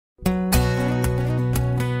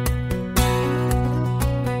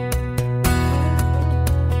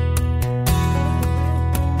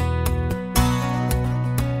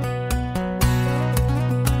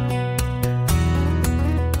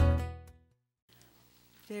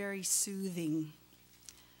very soothing.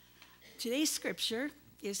 Today's scripture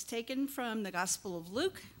is taken from the Gospel of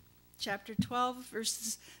Luke, chapter 12,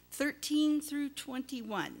 verses 13 through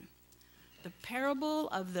 21, the parable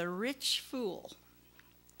of the rich fool.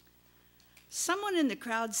 Someone in the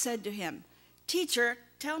crowd said to him, "Teacher,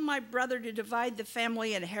 tell my brother to divide the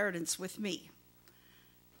family inheritance with me."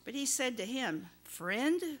 But he said to him,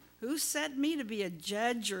 "Friend, who set me to be a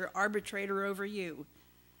judge or arbitrator over you?"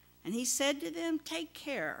 And he said to them, "Take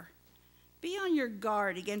care. Be on your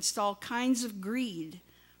guard against all kinds of greed,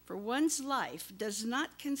 for one's life does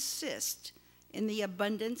not consist in the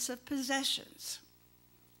abundance of possessions."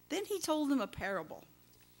 Then he told them a parable.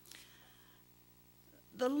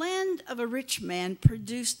 The land of a rich man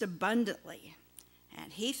produced abundantly,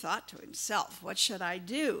 and he thought to himself, "What should I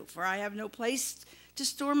do? For I have no place to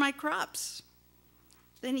store my crops."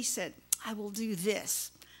 Then he said, "I will do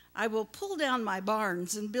this. I will pull down my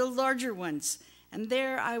barns and build larger ones, and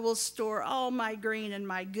there I will store all my grain and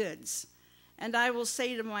my goods. And I will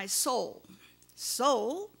say to my soul,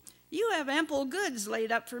 'Soul, you have ample goods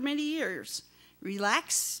laid up for many years.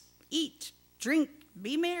 Relax, eat, drink,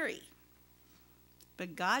 be merry.'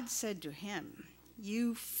 But God said to him,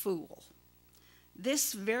 'You fool,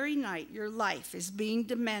 this very night your life is being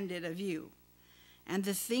demanded of you. And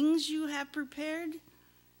the things you have prepared,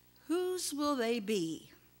 whose will they be?'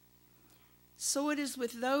 So it is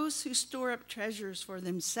with those who store up treasures for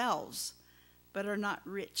themselves, but are not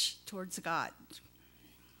rich towards God."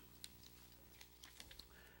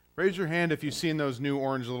 Raise your hand if you've seen those new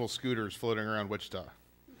orange little scooters floating around Wichita.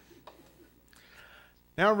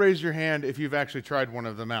 Now raise your hand if you've actually tried one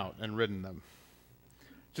of them out and ridden them.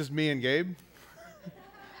 Just me and Gabe?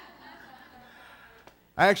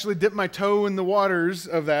 I actually dipped my toe in the waters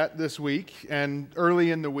of that this week, and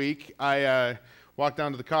early in the week, I walked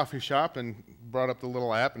down to the coffee shop and brought up the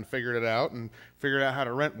little app and figured out how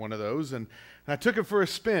to rent one of those, and I took it for a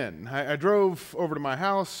spin. I drove over to my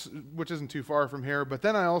house, which isn't too far from here, but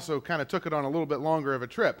then I also kind of took it on a little bit longer of a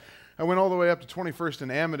trip. I went all the way up to 21st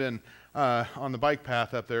and Amadon on the bike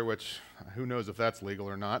path up there, which who knows if that's legal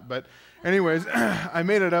or not, but anyways, I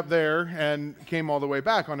made it up there and came all the way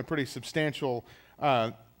back on a pretty substantial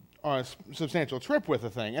trip with the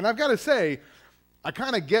thing. And I've got to say, I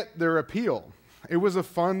kind of get their appeal. It was a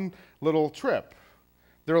fun little trip.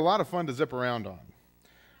 They're a lot of fun to zip around on.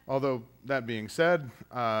 Although, that being said,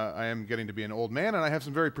 I am getting to be an old man, and I have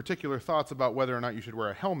some very particular thoughts about whether or not you should wear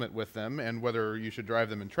a helmet with them and whether you should drive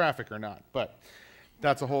them in traffic or not. But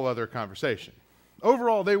that's a whole other conversation.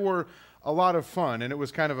 Overall, they were a lot of fun, and it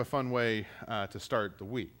was kind of a fun way to start the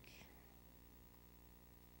week.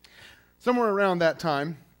 Somewhere around that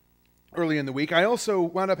time, early in the week, I also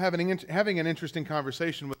wound up having an interesting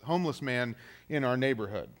conversation with a homeless man in our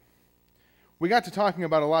neighborhood. We got to talking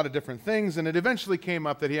about a lot of different things, and it eventually came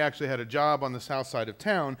up that he actually had a job on the south side of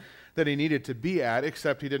town that he needed to be at,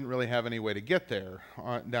 except he didn't really have any way to get there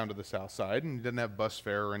down to the south side, and he didn't have bus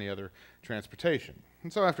fare or any other transportation.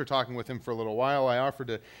 And so after talking with him for a little while, I offered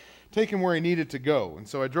to take him where he needed to go. And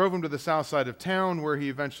so I drove him to the south side of town, where he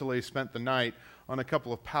eventually spent the night on a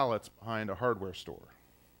couple of pallets behind a hardware store.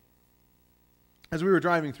 As we were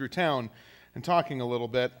driving through town and talking a little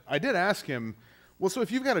bit, I did ask him, "Well, so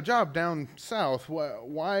if you've got a job down south,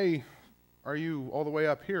 why are you all the way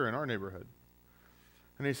up here in our neighborhood?"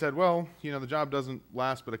 And he said, "Well, the job doesn't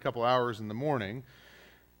last but a couple hours in the morning,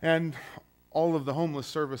 and all of the homeless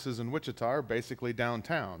services in Wichita are basically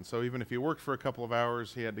downtown. So even if he worked for a couple of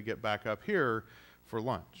hours, he had to get back up here for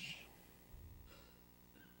lunch."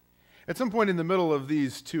 At some point in the middle of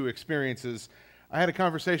these two experiences, I had a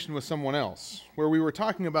conversation with someone else where we were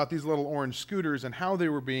talking about these little orange scooters and how they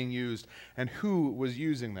were being used and who was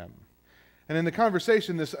using them. And in the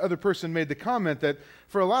conversation, this other person made the comment that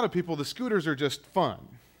for a lot of people, the scooters are just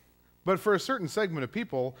fun. But for a certain segment of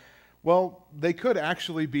people, well, they could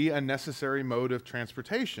actually be a necessary mode of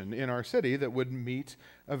transportation in our city that would meet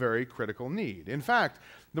a very critical need. In fact,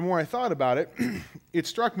 the more I thought about it, it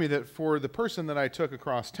struck me that for the person that I took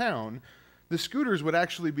across town, the scooters would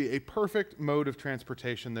actually be a perfect mode of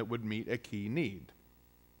transportation that would meet a key need.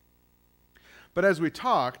 But as we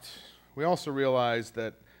talked, we also realized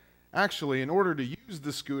that actually, in order to use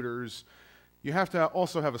the scooters, you have to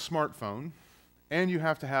also have a smartphone, and you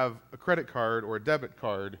have to have a credit card or a debit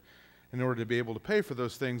card in order to be able to pay for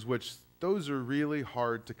those things, which those are really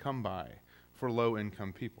hard to come by for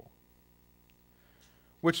low-income people.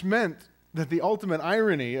 Which meant that the ultimate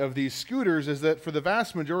irony of these scooters is that for the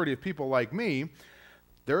vast majority of people like me,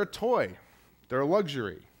 they're a toy, they're a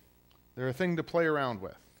luxury, they're a thing to play around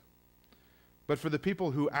with. But for the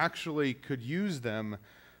people who actually could use them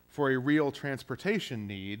for a real transportation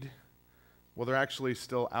need, well, they're actually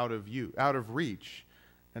still out of reach,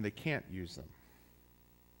 and they can't use them.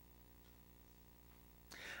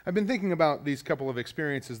 I've been thinking about these couple of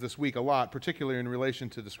experiences this week a lot, particularly in relation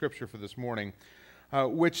to the scripture for this morning,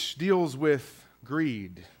 which deals with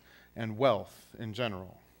greed and wealth in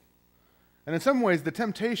general. And in some ways, the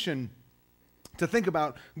temptation to think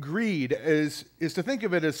about greed is to think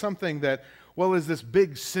of it as something that, well, is this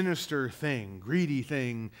big, sinister thing, greedy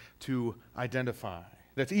thing to identify,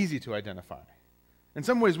 that's easy to identify. In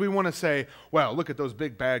some ways, we want to say, well, look at those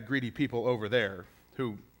big, bad, greedy people over there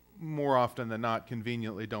who more often than not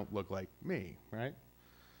conveniently don't look like me, right?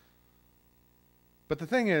 But the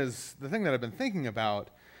thing that I've been thinking about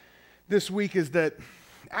this week is that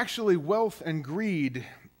actually wealth and greed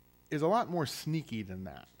is a lot more sneaky than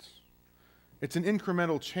that. It's an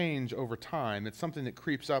incremental change over time. It's something that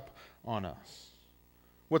creeps up on us.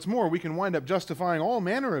 What's more, we can wind up justifying all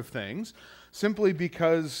manner of things simply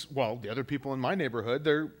because, well, the other people in my neighborhood,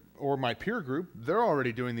 or my peer group, they're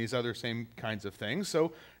already doing these other same kinds of things, so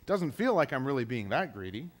it doesn't feel like I'm really being that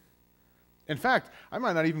greedy. In fact, I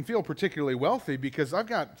might not even feel particularly wealthy because I've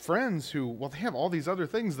got friends who, well, they have all these other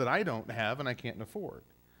things that I don't have and I can't afford.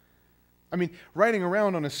 I mean, riding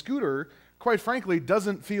around on a scooter, quite frankly,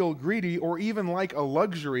 doesn't feel greedy or even like a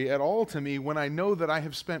luxury at all to me when I know that I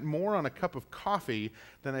have spent more on a cup of coffee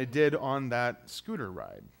than I did on that scooter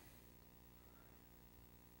ride.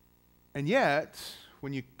 And yet,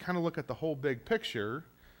 when you kind of look at the whole big picture,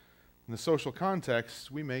 in the social context,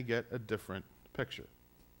 we may get a different picture.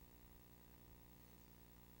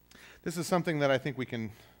 This is something that I think we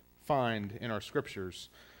can find in our scriptures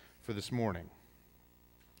for this morning.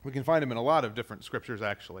 We can find them in a lot of different scriptures,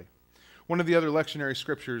 actually. One of the other lectionary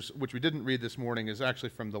scriptures, which we didn't read this morning, is actually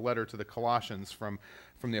from the letter to the Colossians from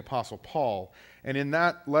the Apostle Paul. And in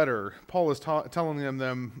that letter, Paul is telling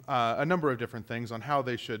them a number of different things on how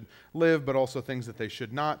they should live, but also things that they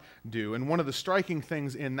should not do. And one of the striking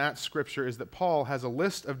things in that scripture is that Paul has a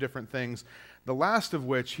list of different things, the last of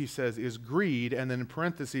which he says is greed, and then in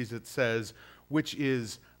parentheses it says, which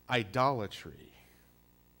is idolatry.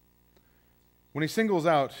 When he singles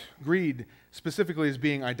out greed specifically as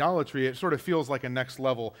being idolatry, it sort of feels like a next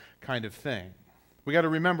level kind of thing. We got to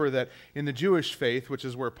remember that in the Jewish faith, which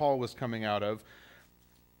is where Paul was coming out of,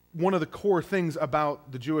 one of the core things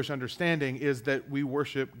about the Jewish understanding is that we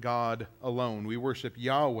worship God alone. We worship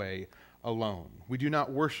Yahweh alone. We do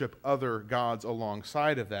not worship other gods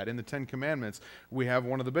alongside of that. In the Ten Commandments, we have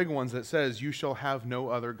one of the big ones that says, "You shall have no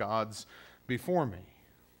other gods before me."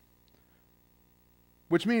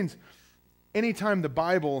 Which means anytime the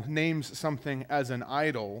Bible names something as an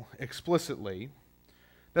idol explicitly,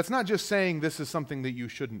 that's not just saying this is something that you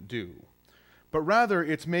shouldn't do, but rather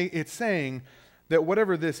it's saying that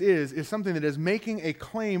whatever this is something that is making a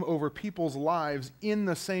claim over people's lives in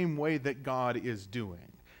the same way that God is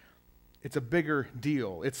doing. It's a bigger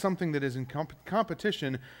deal. It's something that is in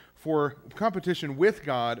competition with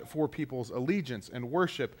God for people's allegiance and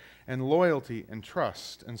worship and loyalty and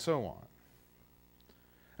trust and so on.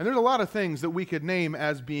 And there's a lot of things that we could name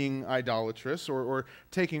as being idolatrous or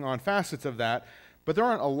taking on facets of that, but there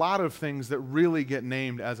aren't a lot of things that really get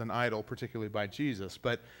named as an idol, particularly by Jesus.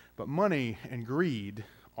 But money and greed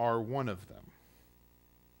are one of them.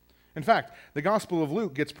 In fact, the Gospel of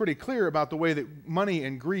Luke gets pretty clear about the way that money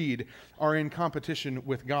and greed are in competition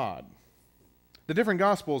with God. The different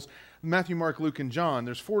Gospels, Matthew, Mark, Luke, and John,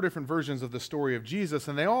 there's 4 different versions of the story of Jesus,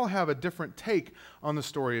 and they all have a different take on the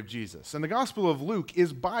story of Jesus. And the Gospel of Luke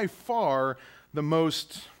is by far the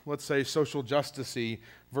most, let's say, social justice-y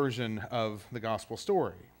version of the Gospel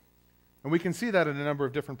story. And we can see that in a number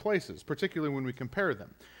of different places, particularly when we compare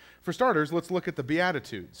them. For starters, let's look at the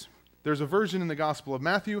Beatitudes. There's a version in the Gospel of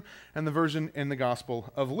Matthew and the version in the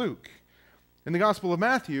Gospel of Luke. In the Gospel of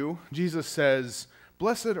Matthew, Jesus says,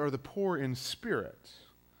 "Blessed are the poor in spirit,"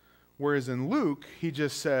 whereas in Luke, he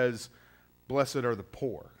just says, "Blessed are the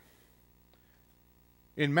poor."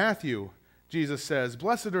 In Matthew, Jesus says,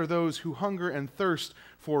 "Blessed are those who hunger and thirst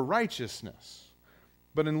for righteousness."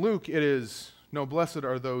 But in Luke, it is, "No, blessed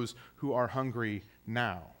are those who are hungry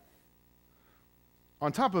now."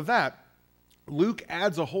 On top of that, Luke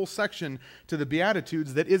adds a whole section to the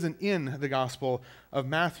Beatitudes that isn't in the Gospel of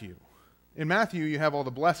Matthew. In Matthew, you have all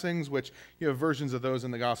the blessings, which you have versions of those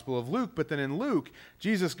in the Gospel of Luke, but then in Luke,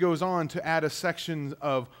 Jesus goes on to add a section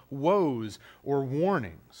of woes or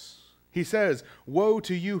warnings. He says, "Woe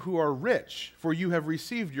to you who are rich, for you have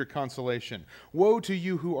received your consolation. Woe to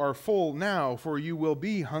you who are full now, for you will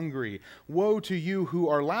be hungry. Woe to you who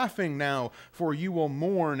are laughing now, for you will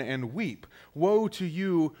mourn and weep. Woe to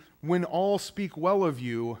you when all speak well of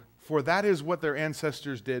you, for that is what their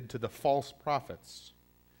ancestors did to the false prophets."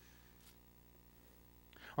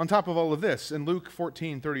 On top of all of this, in Luke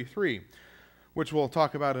 14:33, which we'll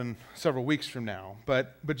talk about in several weeks from now,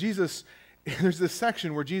 but Jesus, there's this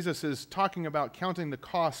section where Jesus is talking about counting the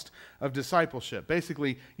cost of discipleship.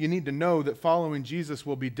 Basically, you need to know that following Jesus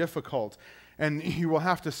will be difficult, and you will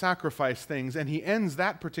have to sacrifice things. And he ends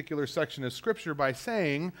that particular section of Scripture by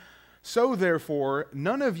saying, "So therefore,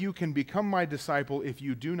 none of you can become my disciple if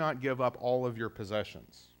you do not give up all of your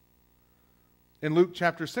possessions." In Luke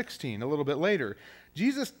chapter 16, a little bit later,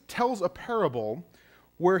 Jesus tells a parable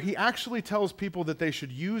where he actually tells people that they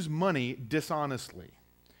should use money dishonestly.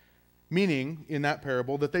 Meaning, in that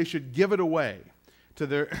parable, that they should give it away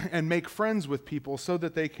and make friends with people so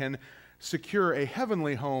that they can secure a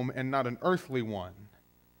heavenly home and not an earthly one.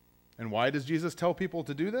 And why does Jesus tell people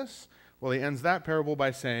to do this? Well, he ends that parable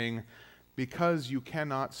by saying, because you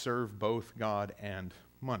cannot serve both God and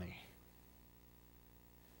money.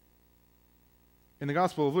 In the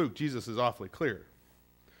Gospel of Luke, Jesus is awfully clear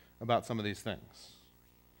about some of these things.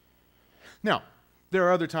 Now, there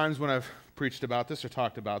are other times when I've preached about this or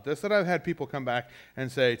talked about this that I've had people come back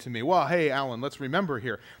and say to me, well, hey, Alan, let's remember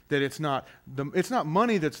here that it's not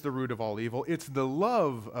money that's the root of all evil. It's the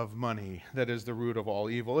love of money that is the root of all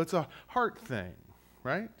evil. It's a heart thing,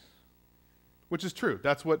 right? Which is true.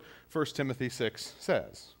 That's what 1 Timothy 6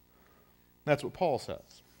 says. That's what Paul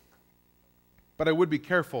says. But I would be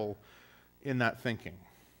careful in that thinking.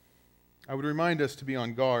 I would remind us to be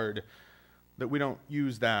on guard that we don't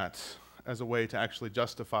use that as a way to actually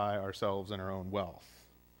justify ourselves and our own wealth.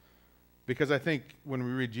 Because I think when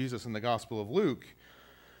we read Jesus in the Gospel of Luke,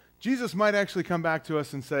 Jesus might actually come back to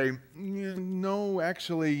us and say, no,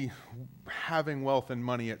 actually, having wealth and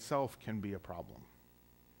money itself can be a problem.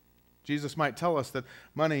 Jesus might tell us that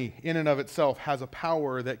money in and of itself has a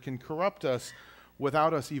power that can corrupt us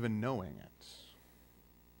without us even knowing it.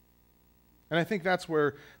 And I think that's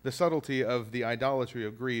where the subtlety of the idolatry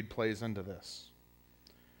of greed plays into this.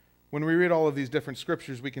 When we read all of these different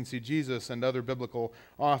scriptures, we can see Jesus and other biblical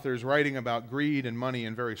authors writing about greed and money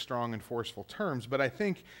in very strong and forceful terms. But I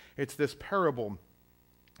think it's this parable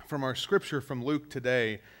from our scripture from Luke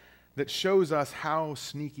today that shows us how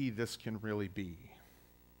sneaky this can really be.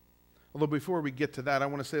 Although before we get to that, I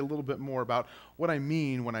want to say a little bit more about what I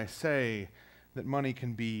mean when I say that money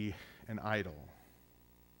can be an idol.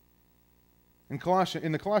 In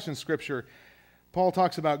the Colossians scripture, Paul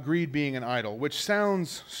talks about greed being an idol, which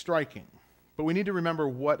sounds striking, but we need to remember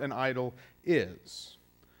what an idol is.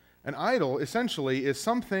 An idol essentially is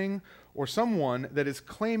something or someone that is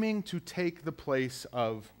claiming to take the place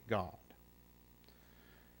of God.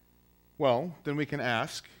 Well, then we can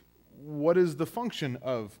ask, what is the function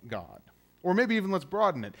of God? Or maybe even let's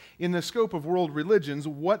broaden it. In the scope of world religions,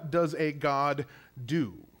 what does a God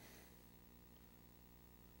do?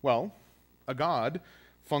 Well, a God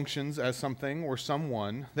functions as something or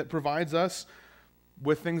someone that provides us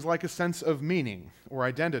with things like a sense of meaning or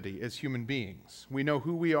identity as human beings. We know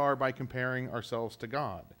who we are by comparing ourselves to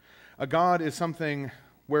God. A God is something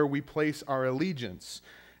where we place our allegiance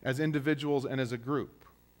as individuals and as a group.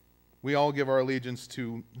 We all give our allegiance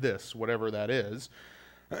to this, whatever that is,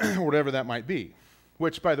 whatever that might be.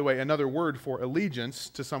 Which, by the way, another word for allegiance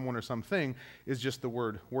to someone or something is just the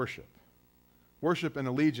word worship. Worship and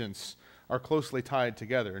allegiance are closely tied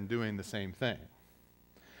together and doing the same thing.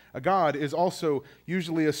 A God is also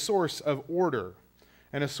usually a source of order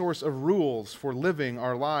and a source of rules for living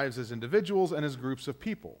our lives as individuals and as groups of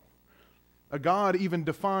people. A God even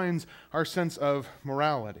defines our sense of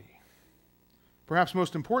morality. Perhaps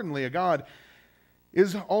most importantly, a God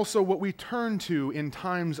is also what we turn to in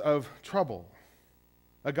times of trouble.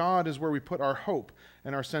 A God is where we put our hope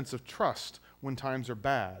and our sense of trust when times are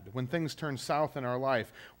bad, when things turn south in our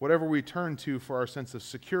life, whatever we turn to for our sense of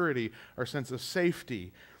security, our sense of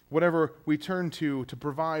safety, whatever we turn to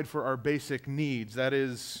provide for our basic needs, that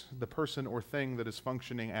is the person or thing that is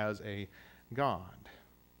functioning as a God.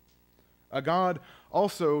 A God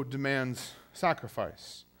also demands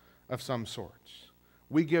sacrifice of some sort.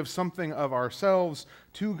 We give something of ourselves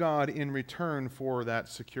to God in return for that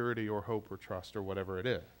security or hope or trust or whatever it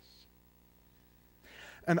is.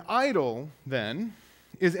 An idol, then,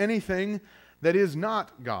 is anything that is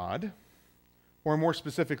not God, or more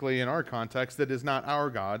specifically in our context, that is not our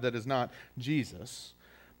God, that is not Jesus,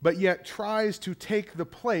 but yet tries to take the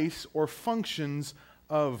place or functions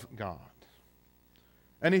of God.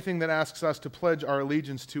 anything that asks us to pledge our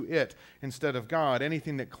allegiance to it instead of God,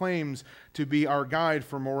 anything that claims to be our guide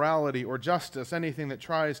for morality or justice, anything that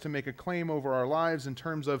tries to make a claim over our lives in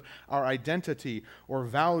terms of our identity or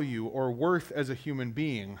value or worth as a human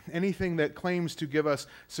being, anything that claims to give us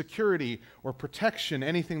security or protection,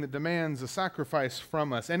 anything that demands a sacrifice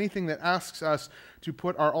from us, anything that asks us to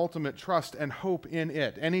put our ultimate trust and hope in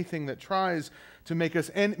it, anything that tries to make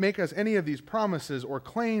us any of these promises or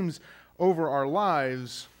claims over our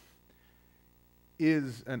lives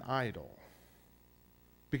is an idol.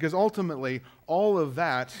 Because ultimately, all of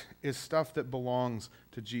that is stuff that belongs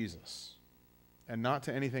to Jesus and not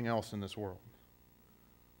to anything else in this world.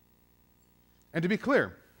 And to be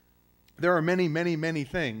clear, there are many, many, many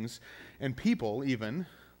things, and people even,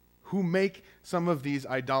 who make some of these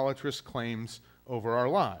idolatrous claims over our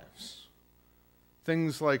lives.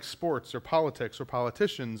 Things like sports or politics or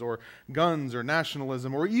politicians or guns or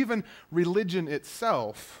nationalism or even religion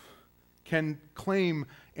itself can claim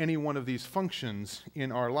any one of these functions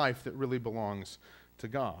in our life that really belongs to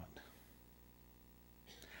God.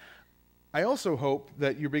 I also hope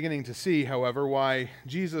that you're beginning to see, however, why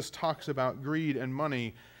Jesus talks about greed and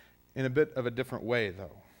money in a bit of a different way,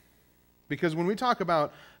 though. Because when we talk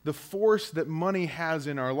about the force that money has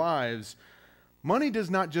in our lives, money does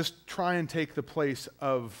not just try and take the place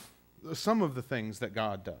of some of the things that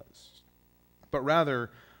God does, but rather,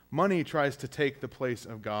 money tries to take the place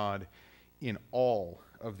of God in all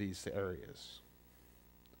of these areas.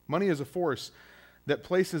 Money is a force that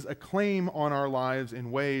places a claim on our lives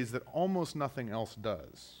in ways that almost nothing else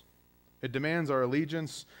does. It demands our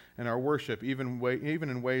allegiance and our worship, even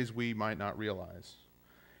in ways we might not realize.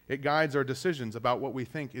 It guides our decisions about what we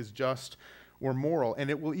think is just or moral,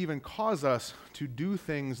 and it will even cause us to do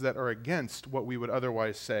things that are against what we would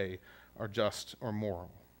otherwise say are just or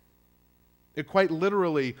moral. It quite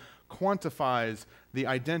literally quantifies the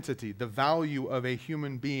identity, the value of a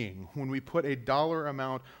human being. When we put a dollar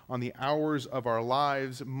amount on the hours of our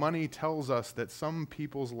lives, money tells us that some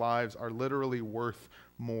people's lives are literally worth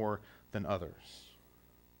more than others.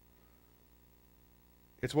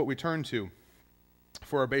 It's what we turn to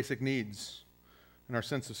for our basic needs and our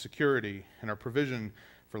sense of security and our provision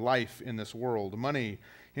for life in this world. Money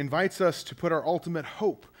invites us to put our ultimate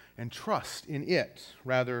hope and trust in it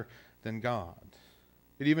rather than God.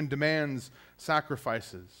 It even demands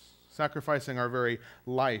sacrifices, sacrificing our very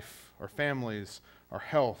life, our families, our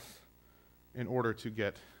health, in order to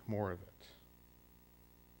get more of it.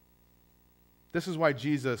 This is why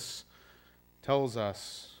Jesus tells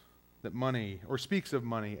us that money, or speaks of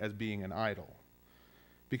money as being an idol.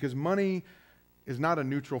 Because money is not a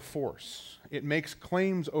neutral force. It makes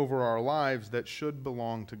claims over our lives that should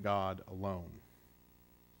belong to God alone.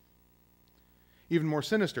 Even more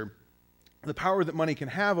sinister, the power that money can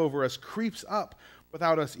have over us creeps up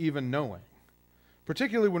without us even knowing.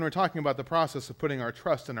 Particularly when we're talking about the process of putting our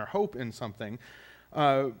trust and our hope in something,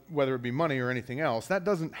 whether it be money or anything else, that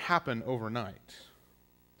doesn't happen overnight.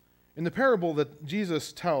 In the parable that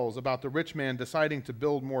Jesus tells about the rich man deciding to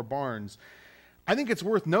build more barns, I think it's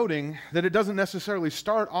worth noting that it doesn't necessarily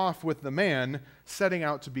start off with the man setting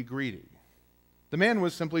out to be greedy. The man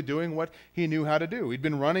was simply doing what he knew how to do. He'd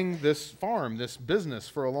been running this farm, this business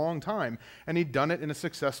for a long time, and he'd done it in a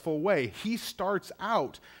successful way. He starts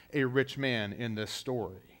out a rich man in this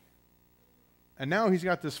story. And now he's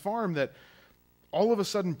got this farm that all of a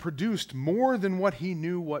sudden produced more than what he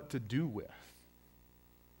knew what to do with.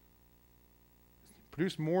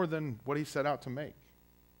 Produced more than what he set out to make.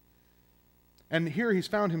 And here he's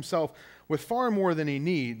found himself with far more than he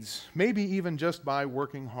needs, maybe even just by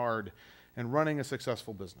working hard and running a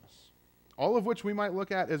successful business. All of which we might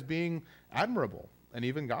look at as being admirable and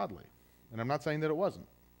even godly. And I'm not saying that it wasn't.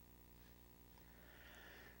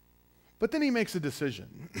 But then he makes a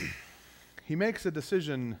decision. He makes a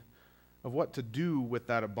decision of what to do with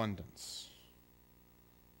that abundance.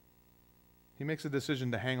 He makes a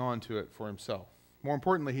decision to hang on to it for himself. More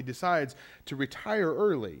importantly, he decides to retire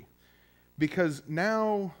early because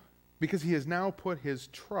he has now put his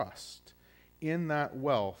trust in that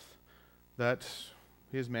wealth that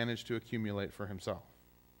he has managed to accumulate for himself.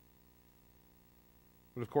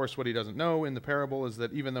 But of course, what he doesn't know in the parable is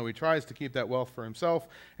that even though he tries to keep that wealth for himself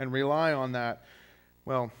and rely on that,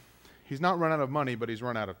 well, he's not run out of money, but he's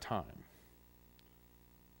run out of time.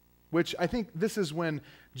 Which I think this is when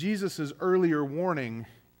Jesus' earlier warning,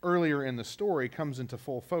 earlier in the story, comes into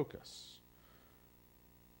full focus.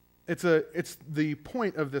 It's the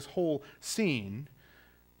point of this whole scene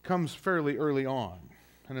comes fairly early on.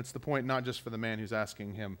 And it's the point not just for the man who's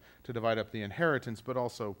asking him to divide up the inheritance, but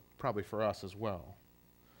also probably for us as well.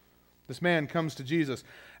 This man comes to Jesus,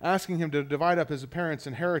 asking him to divide up his parents'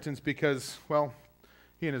 inheritance because, well,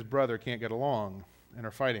 he and his brother can't get along and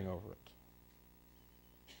are fighting over it.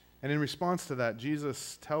 And in response to that,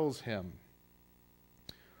 Jesus tells him,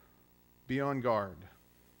 be on guard.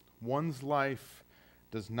 One's life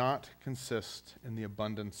does not consist in the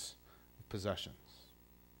abundance of possessions.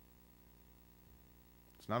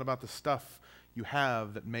 It's not about the stuff you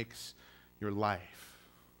have that makes your life,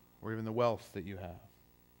 or even the wealth that you have.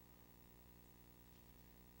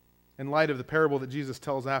 In light of the parable that Jesus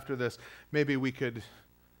tells after this, maybe we could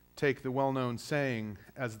take the well-known saying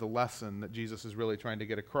as the lesson that Jesus is really trying to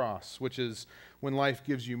get across, which is, when life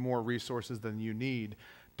gives you more resources than you need,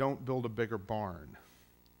 don't build a bigger barn.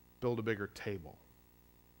 Build a bigger table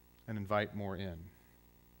and invite more in.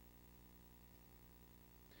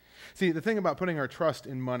 See, the thing about putting our trust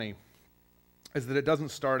in money is that it doesn't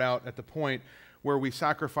start out at the point where we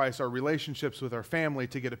sacrifice our relationships with our family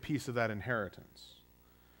to get a piece of that inheritance.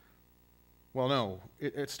 Well, no,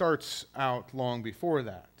 it starts out long before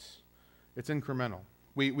that. It's incremental.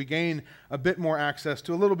 We gain a bit more access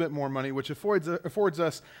to a little bit more money, which affords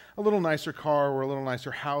us a little nicer car or a little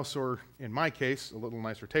nicer house, or in my case, a little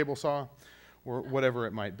nicer table saw, or whatever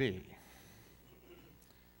it might be.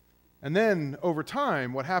 And then, over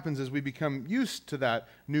time, what happens is we become used to that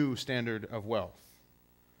new standard of wealth.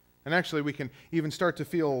 And actually, we can even start to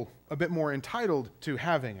feel a bit more entitled to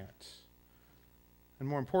having it. And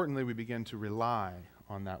more importantly, we begin to rely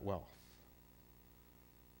on that wealth.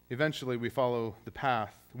 Eventually, we can follow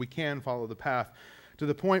the path to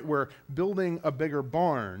the point where building a bigger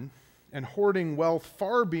barn and hoarding wealth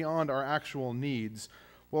far beyond our actual needs,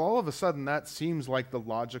 well, all of a sudden, that seems like the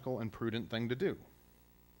logical and prudent thing to do.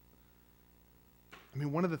 I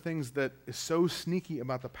mean, one of the things that is so sneaky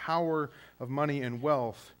about the power of money and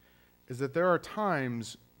wealth is that there are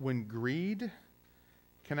times when greed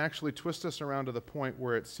can actually twist us around to the point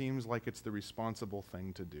where it seems like it's the responsible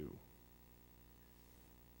thing to do.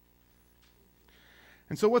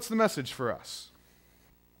 And so what's the message for us?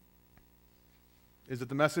 Is it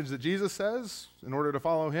the message that Jesus says, in order to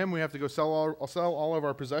follow him, we have to go sell all of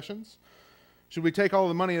our possessions? Should we take all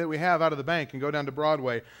the money that we have out of the bank and go down to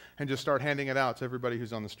Broadway and just start handing it out to everybody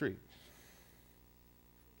who's on the street?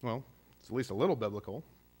 Well, it's at least a little biblical,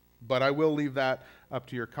 but I will leave that up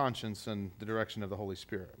to your conscience and the direction of the Holy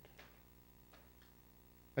Spirit.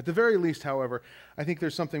 At the very least, however, I think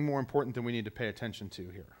there's something more important that we need to pay attention to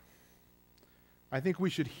here. I think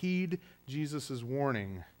we should heed Jesus'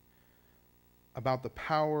 warning about the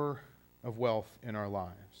power of wealth in our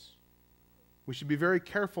lives. We should be very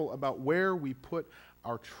careful about where we put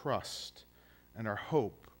our trust and our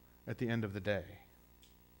hope at the end of the day.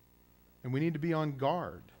 And we need to be on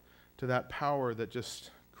guard to that power that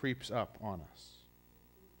just creeps up on us.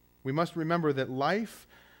 We must remember that life,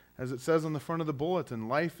 as it says on the front of the bulletin,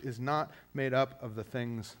 life is not made up of the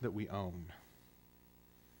things that we own.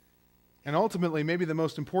 And ultimately, maybe the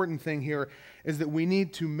most important thing here is that we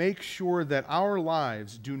need to make sure that our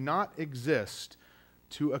lives do not exist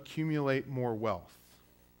to accumulate more wealth,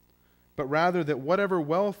 but rather that whatever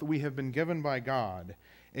wealth we have been given by God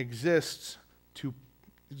exists to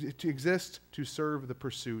serve the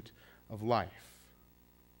pursuit of life.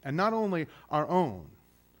 And not only our own,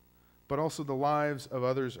 but also the lives of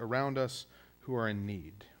others around us who are in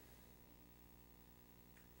need.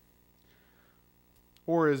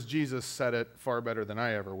 Or as Jesus said it far better than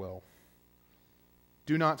I ever will,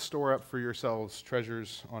 do not store up for yourselves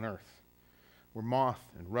treasures on earth, where moth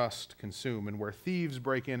and rust consume, and where thieves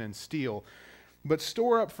break in and steal, but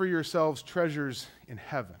store up for yourselves treasures in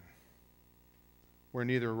heaven, where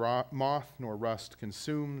neither moth nor rust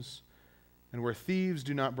consumes, and where thieves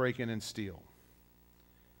do not break in and steal.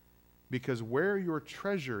 Because where your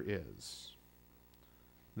treasure is,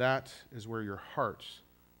 that is where your heart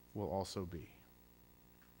will also be.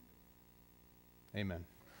 Amen.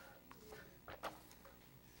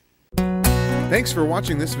 Thanks for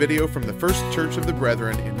watching this video from the First Church of the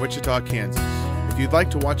Brethren in Wichita, Kansas. If you'd like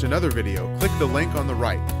to watch another video, click the link on the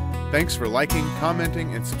right. Thanks for liking,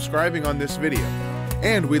 commenting, and subscribing on this video.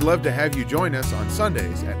 And we'd love to have you join us on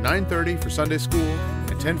Sundays at 9:30 for Sunday school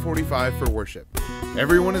and 10:45 for worship.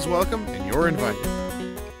 Everyone is welcome and you're invited.